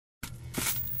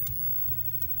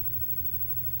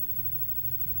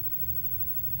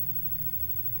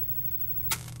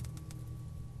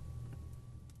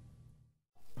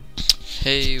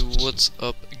Hey, what's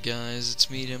up guys, it's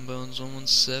me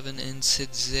Bones117 and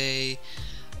today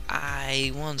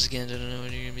once again don't know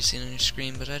what you're going to be seeing on your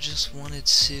screen, but I just wanted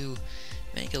to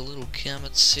make a little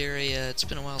commentary. It's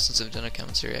been a while since I've done a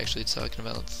commentary actually talking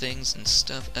about things and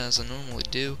stuff as I normally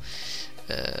do,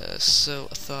 so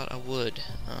I thought I would.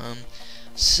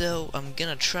 So I'm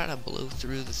gonna try to blow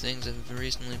through the things I've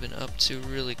recently been up to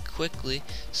really quickly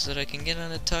so that I can get on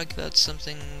to talk about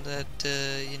something that,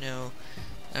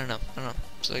 I don't know,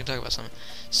 so I can talk about something.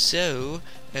 So,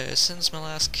 since my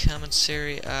last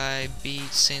commentary, I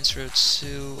beat Saints Row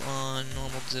 2 on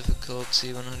normal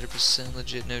difficulty, 100%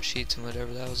 legit, no cheats and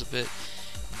whatever. That was a bit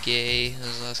gay,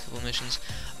 those last couple missions,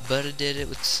 but I did it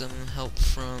with some help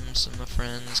from some of my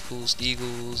friends, Coolest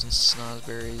Eagles and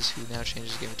Snozberries, who now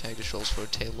changes game tag to Trolls for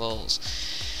Lulz.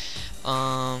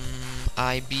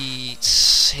 I beat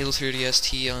Halo 3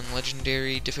 ODST on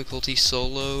Legendary difficulty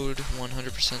soloed,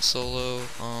 100% solo,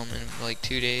 in like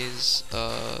 2 days.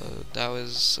 That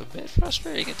was a bit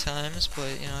frustrating at times,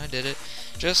 but, I did it.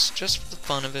 Just for the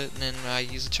fun of it, and I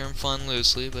use the term fun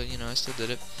loosely, but, I still did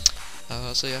it.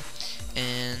 So yeah.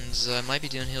 And I might be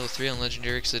doing Halo 3 on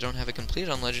Legendary, because I don't have it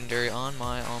completed on Legendary on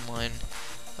my online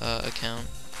account,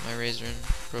 my Razorn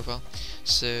profile.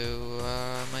 So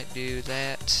I might do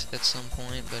that at some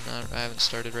point, but I haven't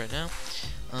started right now.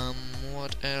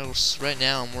 What else? Right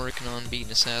now I'm working on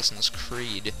beating Assassin's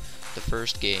Creed, the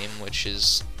first game, which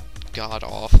is god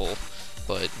awful,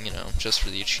 but just for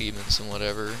the achievements and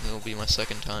whatever. It'll be my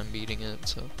second time beating it,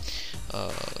 so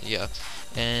yeah.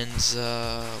 And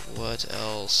what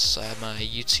else? I had my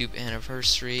YouTube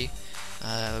anniversary.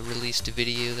 Released a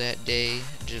video that day,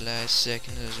 July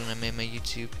 2nd. That was when I made my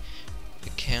YouTube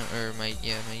account, or my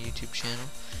YouTube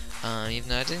channel. Even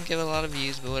though I didn't get a lot of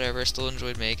views, but whatever, I still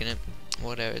enjoyed making it.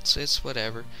 Whatever, it's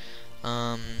whatever.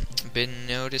 Been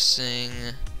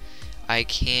noticing I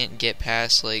can't get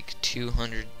past like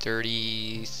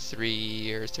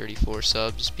 233 or 34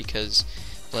 subs because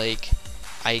like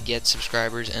I get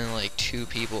subscribers and like 2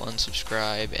 people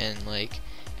unsubscribe, and like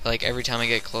every time I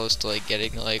get close to like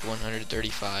getting like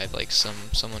 135, like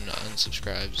someone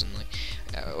unsubscribes, and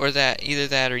or that, either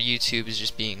that or YouTube is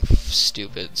just being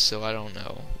stupid. So I don't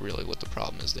know really what the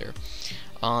problem is there.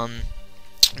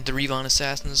 The Revon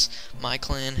Assassins, my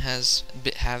clan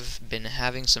have been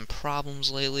having some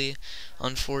problems lately,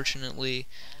 unfortunately.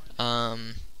 There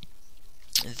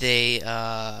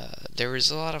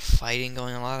was a lot of fighting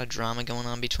going on, a lot of drama going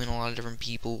on between a lot of different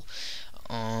people.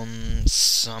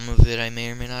 Some of it I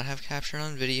may or may not have captured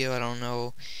on video. I don't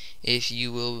know if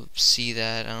you will see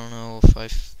that. I don't know if I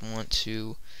want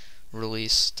to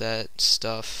release that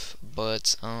stuff,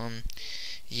 but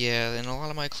yeah, and a lot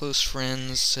of my close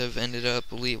friends have ended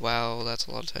up wow, that's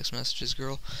a lot of text messages,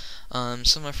 girl. Some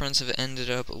of my friends have ended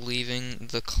up leaving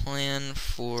the clan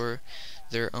for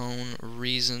their own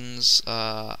reasons.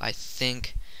 I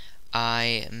think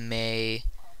I may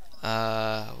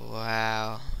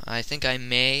wow, I think I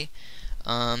may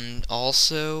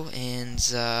also,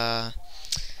 and I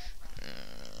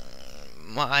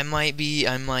might be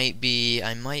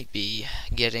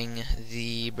getting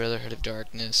the Brotherhood of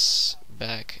Darkness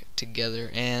back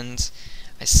together, and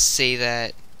I say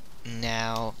that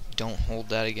now, don't hold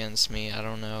that against me. I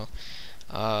don't know,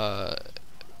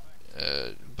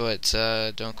 but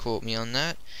don't quote me on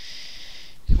that.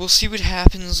 We'll see what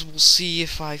happens. We'll see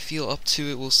if I feel up to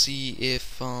it. We'll see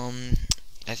if I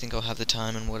think I'll have the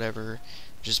time and whatever.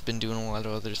 Just been doing a lot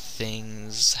of other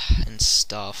things and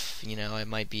stuff. I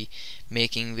might be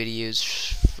making videos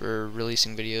for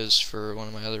releasing videos for one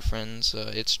of my other friends.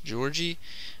 It's Georgie.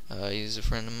 He's a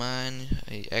friend of mine,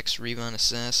 a ex-Revon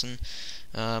assassin.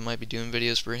 Might be doing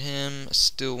videos for him. I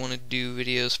still want to do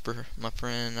videos for my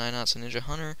friend Ninot's a Ninja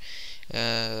Hunter,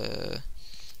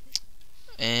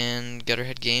 and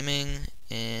Gutterhead Gaming,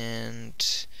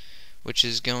 and which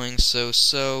is going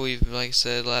so-so. Like I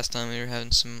said last time, we were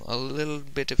having a little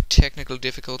bit of technical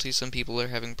difficulty. Some people are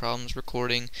having problems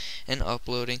recording and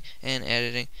uploading and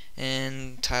editing,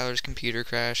 and Tyler's computer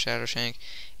crashed, Shadowshank,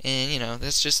 and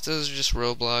those are just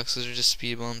roadblocks. Those are just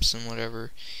speed bumps and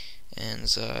whatever.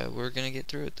 And we're gonna get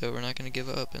through it though. We're not gonna give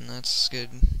up, and that's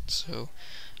good. So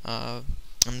I'm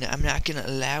not gonna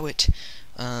allow it.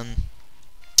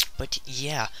 But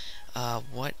yeah,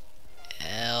 what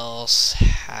else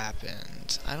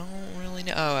happened? I don't really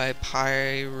know. Oh, I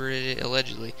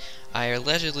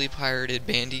allegedly pirated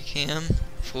Bandicam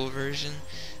full version,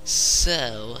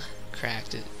 so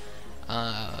cracked it.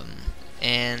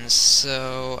 And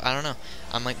so I don't know.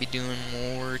 I might be doing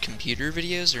more computer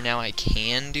videos, or now I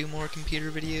can do more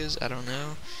computer videos. I don't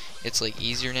know. It's like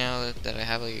easier now that I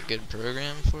have like a good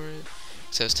program for it.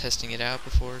 so I was testing it out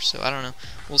before, so I don't know.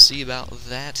 We'll see about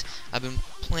that. I've been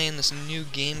playing this new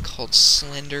game called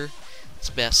Slender. It's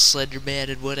about Slenderman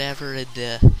and whatever, and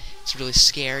it's really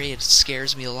scary. It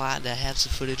scares me a lot. I have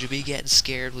some footage of me getting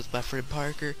scared with my friend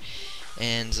Parker,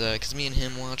 and because me and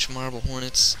him watch Marble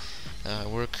Hornets,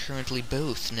 we're currently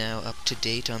both now up to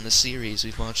date on the series.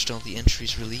 We've watched all the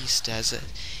entries released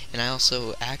and I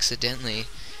also accidentally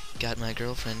got my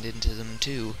girlfriend into them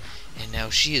too, and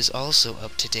now she is also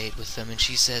up to date with them, and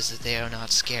she says that they are not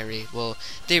scary. Well,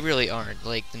 they really aren't.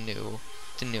 Like the newer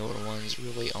ones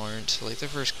really aren't. Like the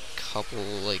first couple,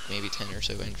 like maybe 10 or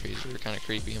so entries were kind of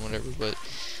creepy and whatever, but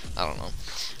I don't know.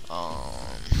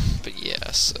 But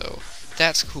yeah, so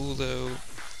that's cool though.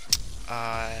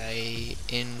 I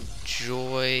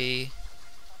enjoy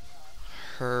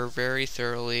her very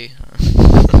thoroughly,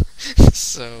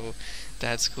 so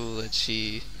that's cool that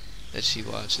she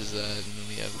watches that, and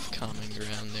we have common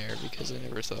ground there, because I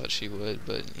never thought she would,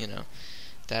 but you know,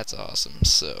 that's awesome.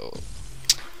 So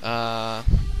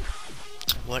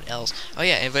what else? Oh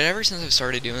yeah, but ever since I've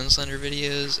started doing Slender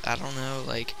videos, I don't know,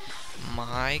 like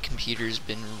my computer's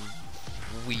been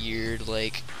weird.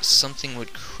 Like something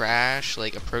would crash,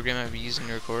 like a program I'd be using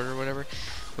to record or whatever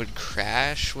would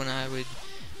crash when I would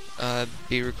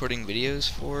be recording videos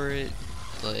for it,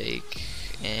 like,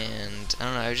 and I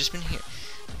don't know, I've just been here.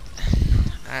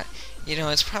 You know,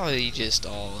 it's probably just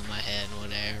all in my head,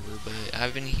 whatever, but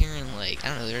I've been hearing, like, I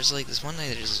don't know, there's like this one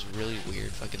night there's this really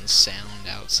weird fucking sound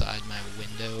outside my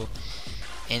window,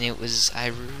 and it was,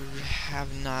 I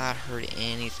have not heard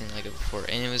anything like it before,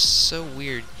 and it was so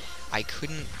weird, I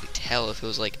couldn't tell if it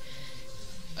was like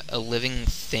a living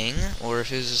thing, or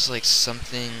if it was just like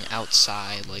something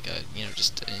outside, like a, you know,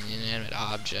 just an inanimate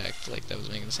object, like that was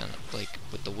making the sound, like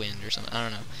with the wind or something, I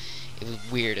don't know. It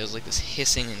was weird. It was like this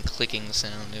hissing and clicking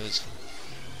sound. It was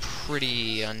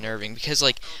pretty unnerving, because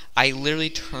like I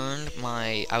literally turned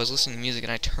my, I was listening to music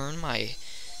and I turned my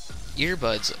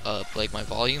earbuds up, like my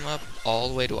volume up all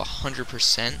the way to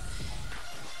 100%,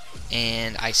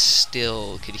 and I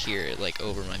still could hear it like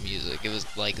over my music. It was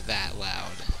like that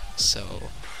loud.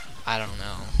 So I don't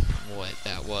know what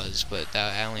that was, but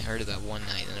I only heard it that one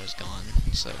night and it was gone.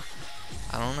 So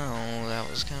I don't know, that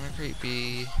was kind of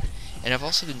creepy. And I've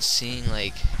also been seeing,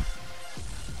 like,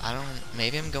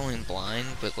 maybe I'm going blind,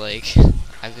 but, like,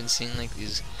 I've been seeing, like,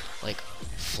 these, like,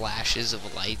 flashes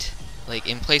of light, like,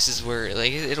 in places where,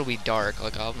 like, it'll be dark,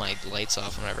 like, I'll have my lights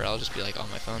off and whatever, I'll just be, like, on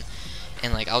my phone,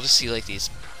 and, like, I'll just see, like, these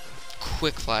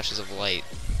quick flashes of light,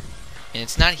 and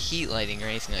it's not heat lighting or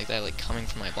anything like that, like, coming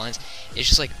from my blinds, it's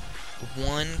just, like,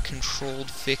 one controlled,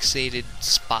 fixated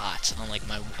spot on, like,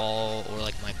 my wall or,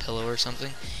 like, my pillow or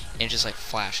something, and it just, like,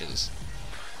 flashes.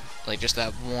 Like, just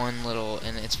that one little,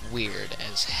 and it's weird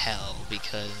as hell,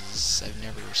 because I've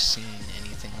never seen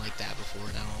anything like that before,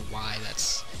 and I don't know why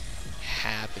that's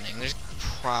happening. There's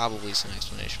probably some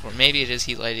explanation for it. Maybe it is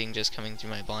heat lighting just coming through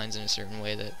my blinds in a certain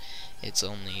way that it's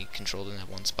only controlled in that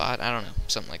one spot. I don't know,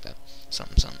 something like that.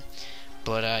 Something.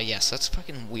 But, yes, that's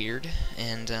fucking weird,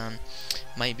 and,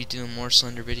 might be doing more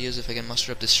Slender videos if I can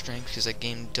muster up the strength, because that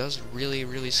game does really,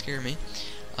 really scare me.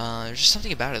 There's just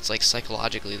something about it, it's like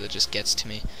psychologically, that just gets to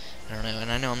me. I don't know,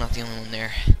 and I know I'm not the only one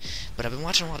there. But I've been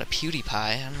watching a lot of PewDiePie.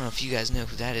 I don't know if you guys know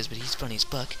who that is, but he's funny as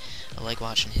fuck. I like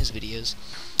watching his videos.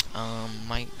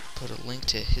 Might put a link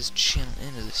to his channel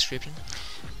in the description.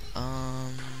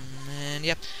 And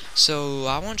yep. So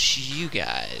I want you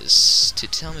guys to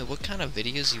tell me what kind of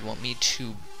videos you want me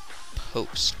to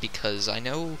post, because I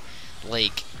know,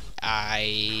 like,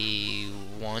 I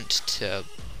want to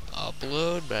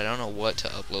upload, but I don't know what to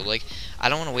upload. Like, I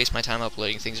don't want to waste my time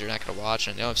uploading things you're not going to watch.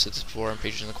 I know I've said this before, I'm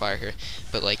preaching to the choir here,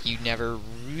 but like, you never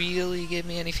really give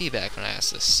me any feedback when I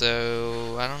ask this,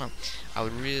 so I don't know. I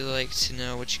would really like to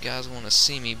know what you guys want to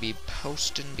see me be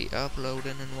posting, be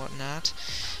uploading and whatnot,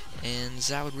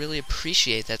 and I would really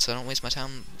appreciate that, so I don't waste my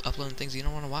time uploading things you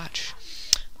don't want to watch.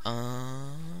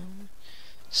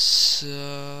 So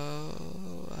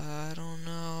I don't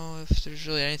know if there's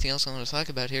really anything else I want to talk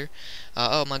about here.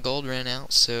 Oh, my gold ran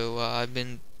out, so I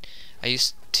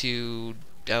was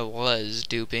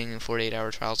duping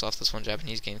 48-hour trials off this one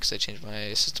Japanese game because I changed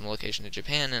my system location to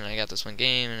Japan, and I got this one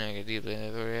game, and I got to do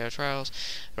 48-hour trials,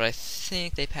 but I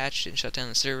think they patched it and shut down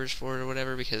the servers for it or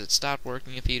whatever, because it stopped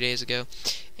working a few days ago,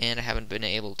 and I haven't been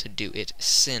able to do it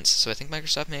since. So I think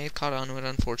Microsoft may have caught on to it,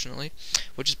 unfortunately,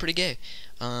 which is pretty gay.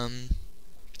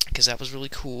 Because that was really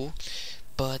cool.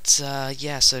 But,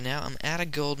 yeah, so now I'm out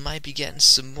of gold, might be getting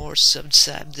some more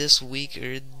subside this week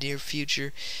or near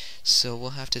future. So we'll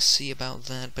have to see about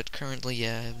that, but currently,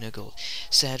 yeah, I have no gold.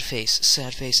 Sad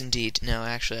face indeed. No,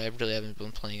 actually, I really haven't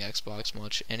been playing Xbox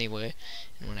much anyway,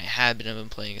 and when I have been, I've been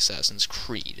playing Assassin's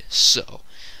Creed. So,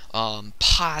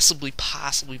 possibly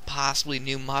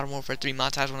new Modern Warfare 3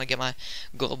 montage when I get my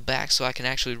gold back, so I can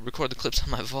actually record the clips on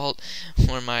my vault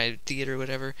or my theater or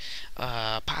whatever.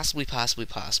 Possibly.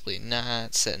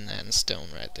 Not setting that in stone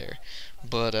right there,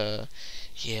 but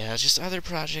yeah, just other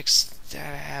projects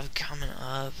that I have coming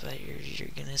up that you're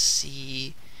gonna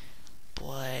see,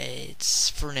 but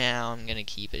for now I'm gonna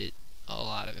keep a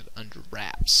lot of it under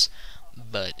wraps.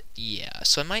 But yeah,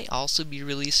 so I might also be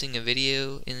releasing a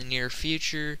video in the near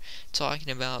future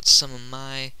talking about some of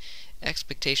my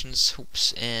expectations,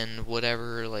 hopes, and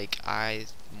whatever like I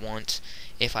want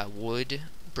if I would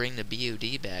bring the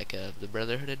BOD back up, the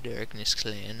Brotherhood of Darkness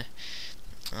clan.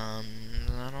 I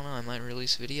don't know, I might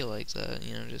release a video like that,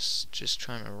 you know, just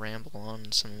trying to ramble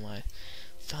on some of my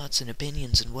thoughts and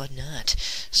opinions and whatnot.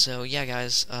 So yeah,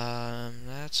 guys,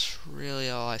 that's really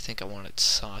all I think I want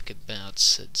to talk about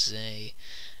today.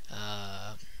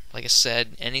 Like I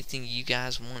said, anything you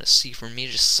guys want to see from me,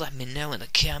 just let me know in the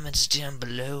comments down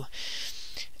below,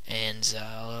 and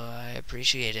I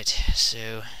appreciate it.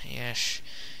 So yes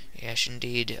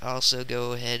indeed. Also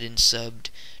go ahead and sub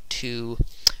to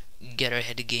Get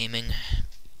Ahead Gaming,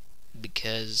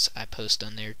 because I post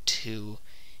on there too.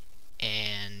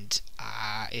 And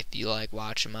if you like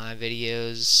watching my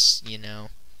videos, you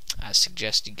know, I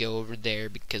suggest you go over there,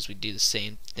 because we do the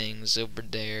same things over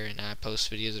there, and I post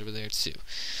videos over there too.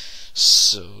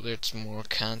 So there's more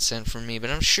content from me, but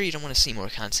I'm sure you don't want to see more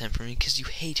content from me because you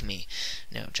hate me.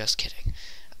 No, just kidding.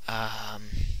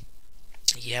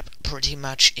 Yep, pretty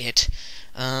much it.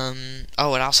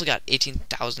 Oh, it also got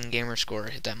 18,000 gamer score.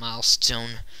 Hit that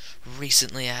milestone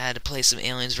recently. I had to play some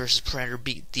Aliens vs Predator,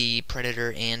 beat the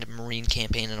Predator and Marine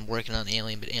campaign, and I'm working on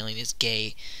Alien, but Alien is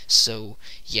gay. So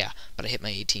yeah, but I hit my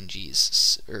 18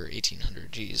 Gs or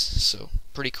 1800 Gs. So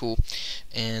pretty cool.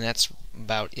 And that's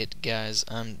about it, guys.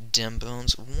 I'm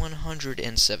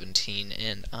Dembones117,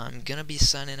 and I'm gonna be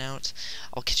signing out.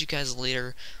 I'll catch you guys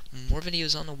later. More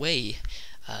videos on the way.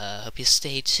 Hope you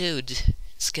stay tuned.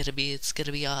 It's gonna be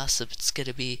awesome. It's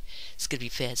gonna be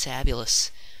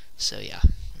fantabulous. So yeah,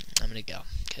 I'm gonna go,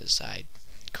 because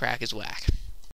crack is whack.